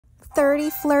30,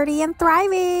 flirty, and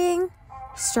thriving.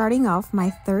 Starting off my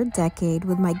third decade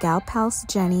with my gal pals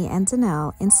Jenny and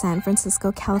Danelle in San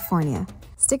Francisco, California.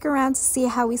 Stick around to see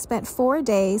how we spent 4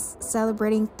 days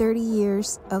celebrating 30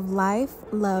 years of life,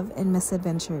 love, and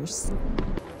misadventures.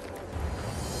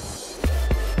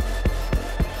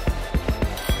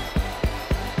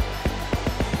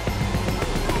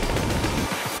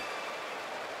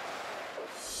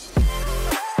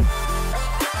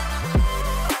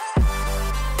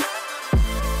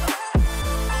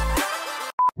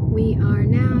 We are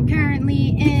now currently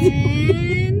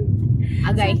in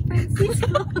San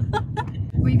Francisco.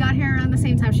 We got here around the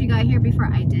same time. She got here before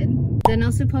I did.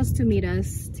 Danelle's supposed to meet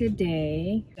us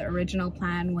today. The original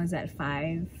plan was at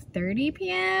 5:30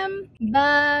 p.m.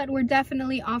 but we're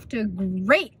definitely off to a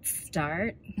great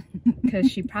start because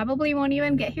she probably won't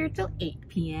even get here till 8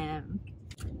 p.m.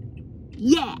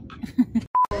 Yeah!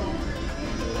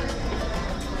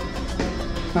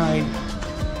 Hi.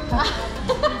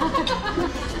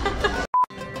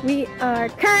 We are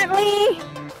currently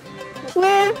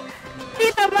with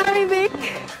Tita Mami Vic.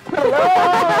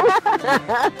 Hello!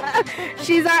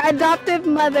 She's our adoptive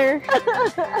mother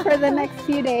for the next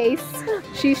few days.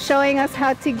 She's showing us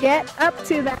how to get up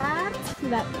to that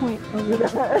point over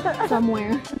there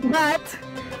somewhere. But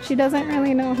she doesn't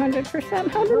really know 100%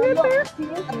 how to get there.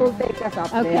 We'll take us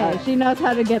up Okay, there. she knows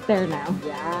how to get there now.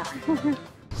 Yeah.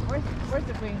 Where's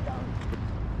the green dog?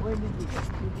 Where did we go?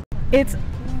 It's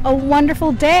a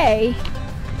wonderful day.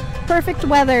 Perfect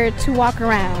weather to walk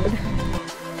around.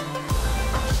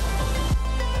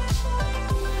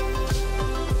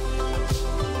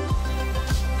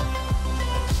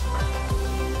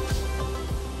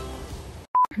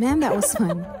 Man, that was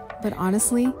fun. But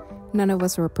honestly, none of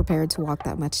us were prepared to walk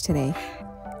that much today.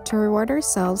 To reward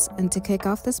ourselves and to kick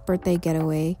off this birthday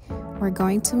getaway, we're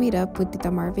going to meet up with Tita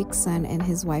Marvik's son and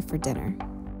his wife for dinner.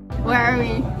 Where are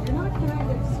we?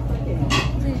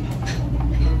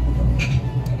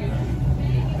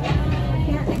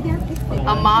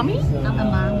 A mommy? Not a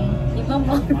mommy.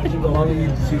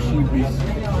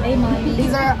 Hey, mommy.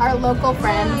 These are our local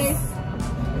friends.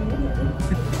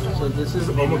 So this is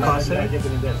omakase,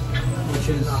 which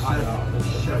is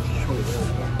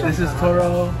this is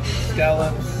toro,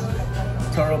 scallops,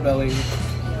 toro belly,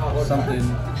 something.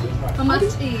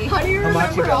 Hamachi. How do you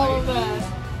Hamachi remember all belly. of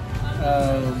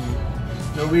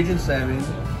that? Norwegian salmon,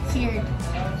 Seared.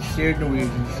 seared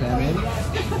Norwegian salmon,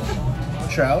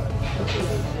 trout,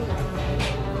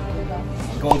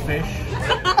 goldfish,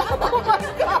 Oh my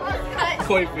god!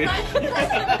 koi fish.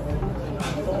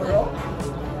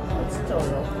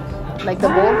 Like the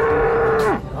bowl?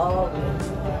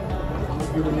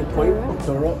 You mean koi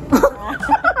toro?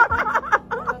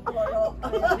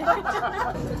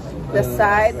 The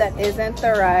side that isn't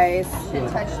the rice. Should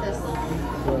touch this.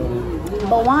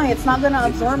 But why? It's not gonna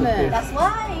absorb it. That's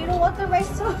why you don't want the rice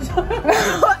to absorb.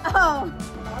 Oh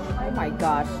my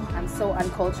gosh, I'm so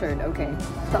uncultured. Okay,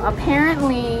 so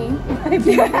apparently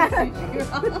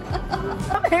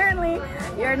apparently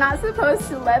you're not supposed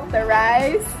to let the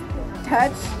rice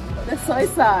touch the soy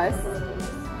sauce.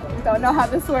 Don't know how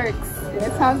this works.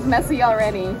 It sounds messy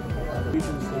already. This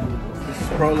is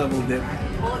pro level dip.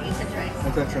 Oh, you touch rice. I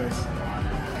touch rice.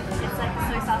 It's like the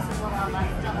soy sauce is a little less.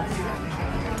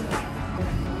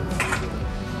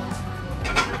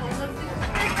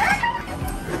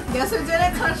 Guess who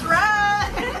didn't touch rice?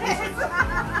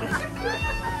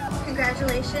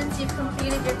 Congratulations, you've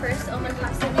completed your first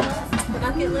omakase meal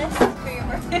bucket list for your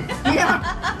birthday. Yeah.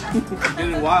 It's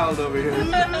getting wild over here.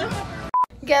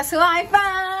 Guess who I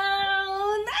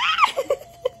found?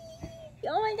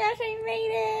 Oh my gosh, I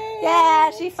made it!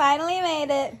 Yeah, she finally made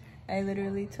it. I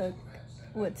literally took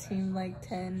what seemed like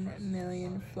 10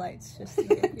 million flights just to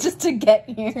get here. Just to get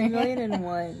here. 10 million and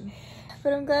one.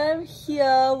 But I'm glad I'm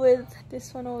here with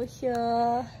this one over here.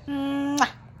 Mwah.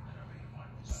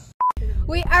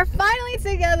 We are finally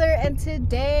together and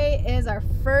today is our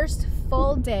first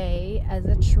full day as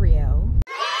a trio.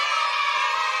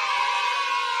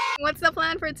 What's the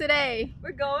plan for today?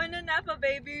 We're going to Napa,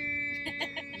 baby!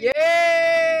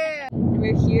 Yeah!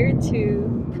 We're here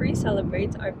to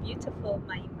pre-celebrate our beautiful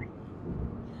Myli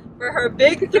for her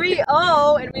big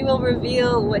 3-0, and we will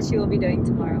reveal what she will be doing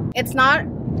tomorrow. It's not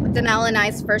Danelle and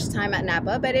I's first time at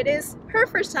Napa, but it is her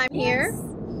first time here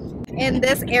in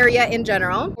this area in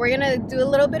general. We're gonna do a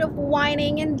little bit of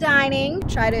wining and dining,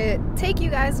 try to take you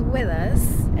guys with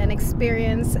us and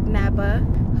experience Napa,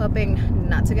 hoping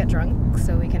not to get drunk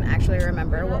so we can actually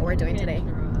remember what we're doing today.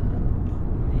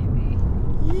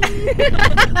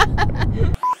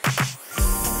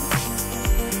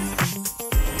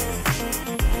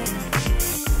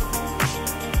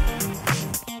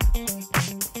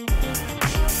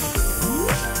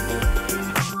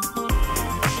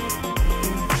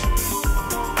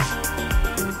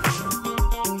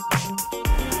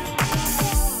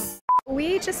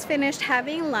 finished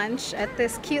having lunch at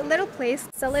this cute little place,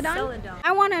 Celadon.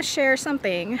 I want to share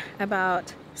something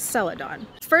about Celadon.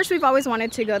 First, we've always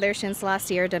wanted to go there since last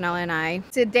year, Danelle and I.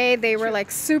 Today, they were like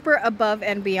super above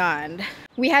and beyond.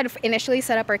 We had initially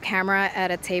set up our camera at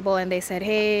a table and they said,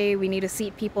 hey, we need to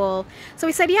seat people. So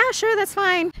we said, yeah, sure, that's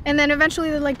fine. And then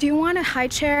eventually they're like, do you want a high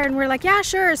chair? And we're like, yeah,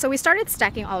 sure. So we started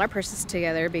stacking all our purses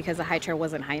together because the high chair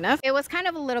wasn't high enough. It was kind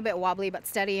of a little bit wobbly, but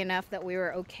steady enough that we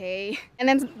were okay. And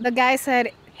then the guy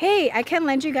said, hey, I can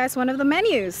lend you guys one of the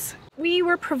menus. We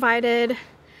were provided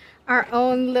our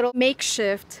own little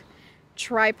makeshift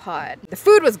tripod. The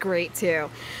food was great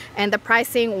too, and the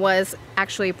pricing was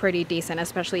actually pretty decent,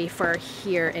 especially for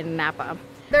here in Napa.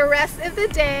 The rest of the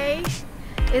day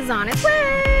is on its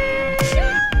way.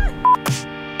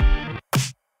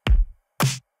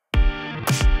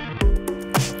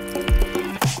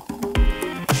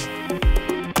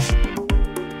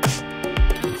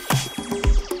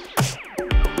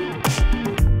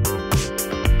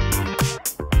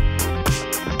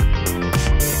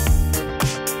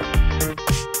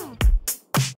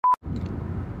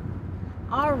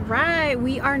 Alright,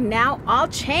 we are now all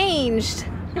changed.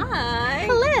 Hi.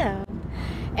 Hello.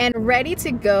 And ready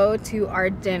to go to our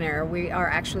dinner. We are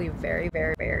actually very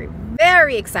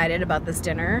excited about this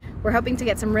dinner. We're hoping to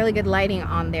get some really good lighting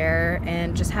on there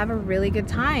and just have a really good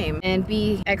time and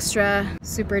be extra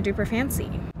super duper fancy.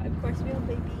 Of course we will,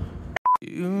 baby.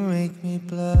 You make me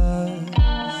blush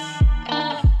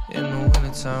in the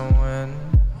wintertime when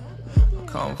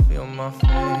I can't feel my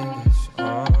fingers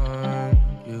on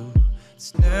you.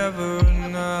 It's never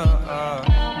enough,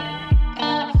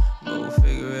 but we'll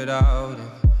figure it out.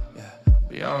 Yeah,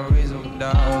 beyond reasonable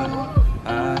doubt,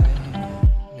 I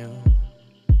knew.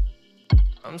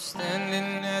 I'm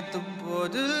standing at the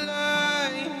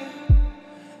borderline,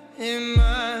 and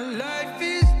my life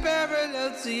is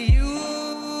parallel to you.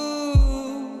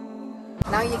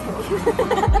 Now you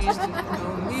can Used to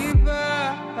know me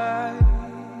by.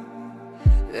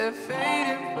 They're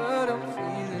fading, but I'm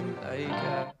feeling like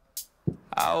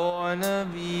I wanna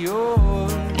be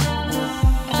yours.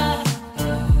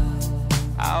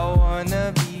 I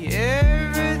wanna be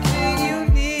everything you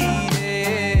need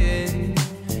and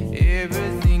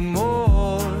everything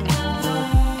more.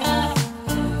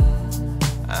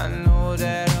 I know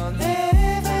that I'll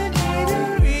never need a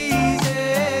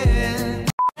reason.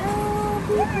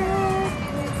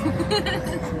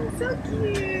 So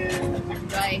cute.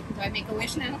 Do I make a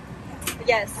wish now?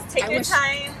 Yes, take your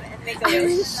time and make a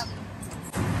wish.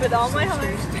 With all my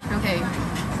heart. Okay.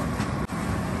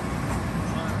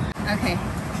 Okay.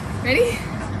 Ready?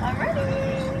 I'm ready.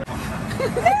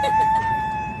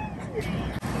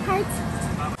 Hearts.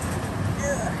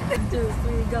 1, 2,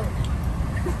 3, go.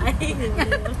 I hate it.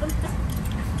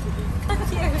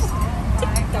 Cheers.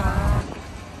 TikTok.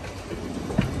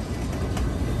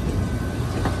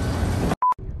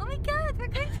 Oh my god, we're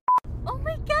going to... Oh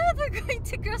my god, we're going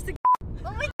to cross the...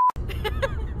 Oh my...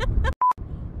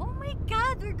 Oh my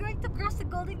god, we're going to cross the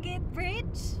Golden Gate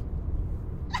Bridge.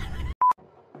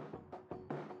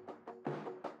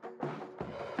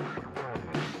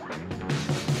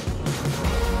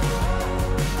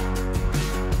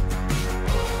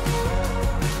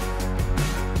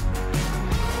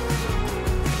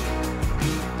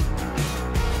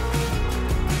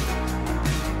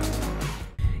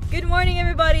 Good morning,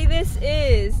 everybody. This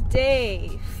is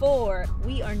day 4.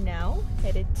 We are now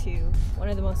headed to one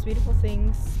of the most beautiful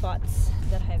spots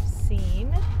that I've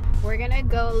seen. We're gonna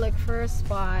go look for a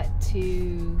spot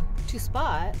to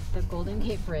spot the Golden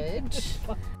Gate Bridge.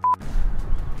 Look!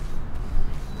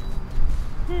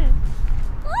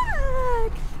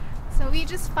 So we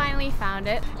just finally found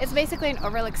it. It's basically an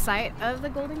overlook site of the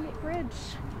Golden Gate Bridge.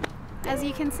 As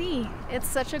you can see, it's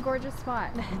such a gorgeous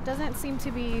spot. It doesn't seem to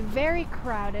be very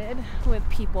crowded with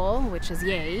people, which is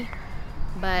yay.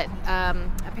 But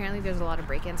apparently there's a lot of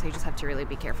break-ins, so you just have to really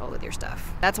be careful with your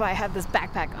stuff. That's why I have this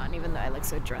backpack on, even though I look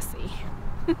so dressy.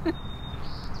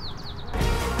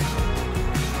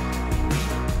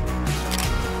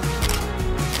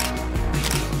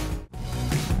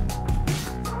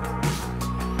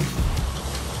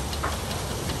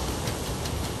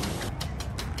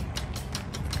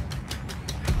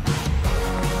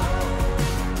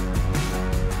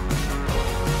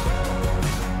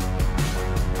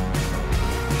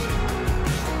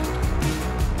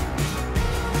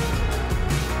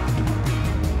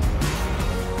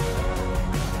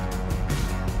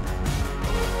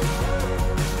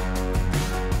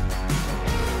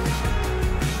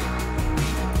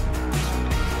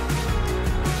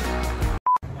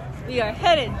 We are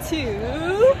headed to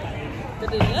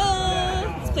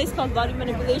place called Body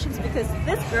Manipulations because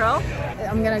this girl,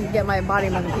 I'm gonna get my body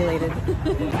manipulated.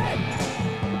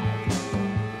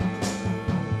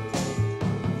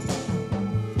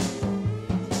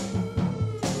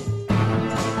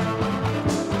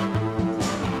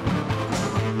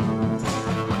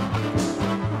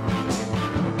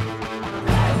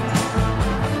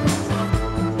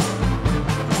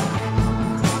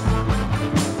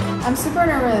 I'm super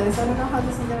nervous. I don't know how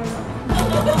this is gonna go.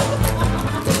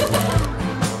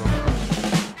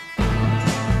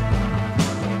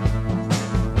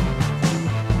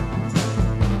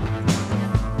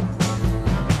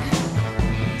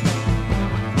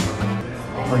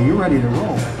 Are you ready to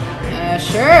roll?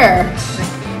 Sure.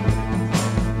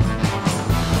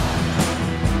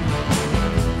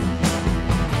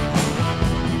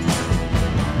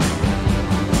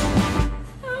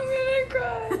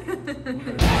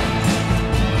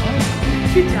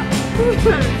 good job.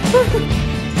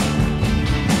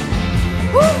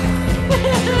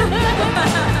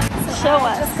 Show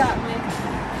us. Just got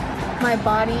my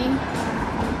body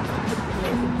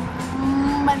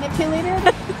manipulated.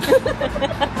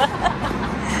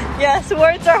 Yes,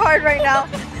 words are hard right now.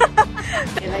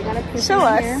 I got a show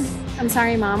us. here. I'm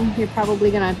sorry, Mom. You're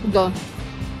probably gonna go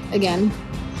again.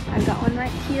 I've got one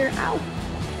right here. Ow.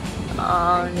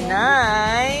 Oh,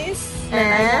 nice.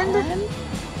 And I got one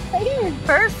right here.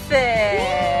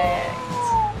 Perfect.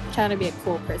 Trying to be a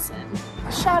cool person.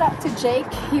 Shout out to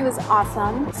Jake. He was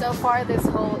awesome. So far, this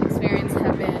whole experience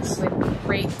has been with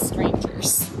great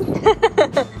strangers.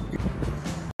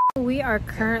 We are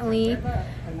currently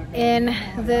in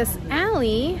this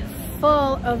alley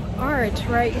full of art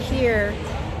right here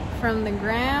from the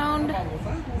ground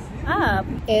up.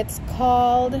 It's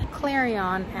called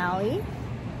Clarion Alley.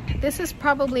 This is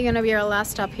probably going to be our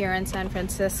last stop here in San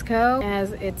Francisco,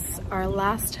 as it's our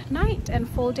last night and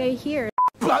full day here.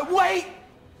 But wait,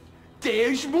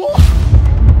 there's more.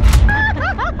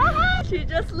 She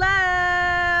just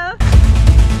left.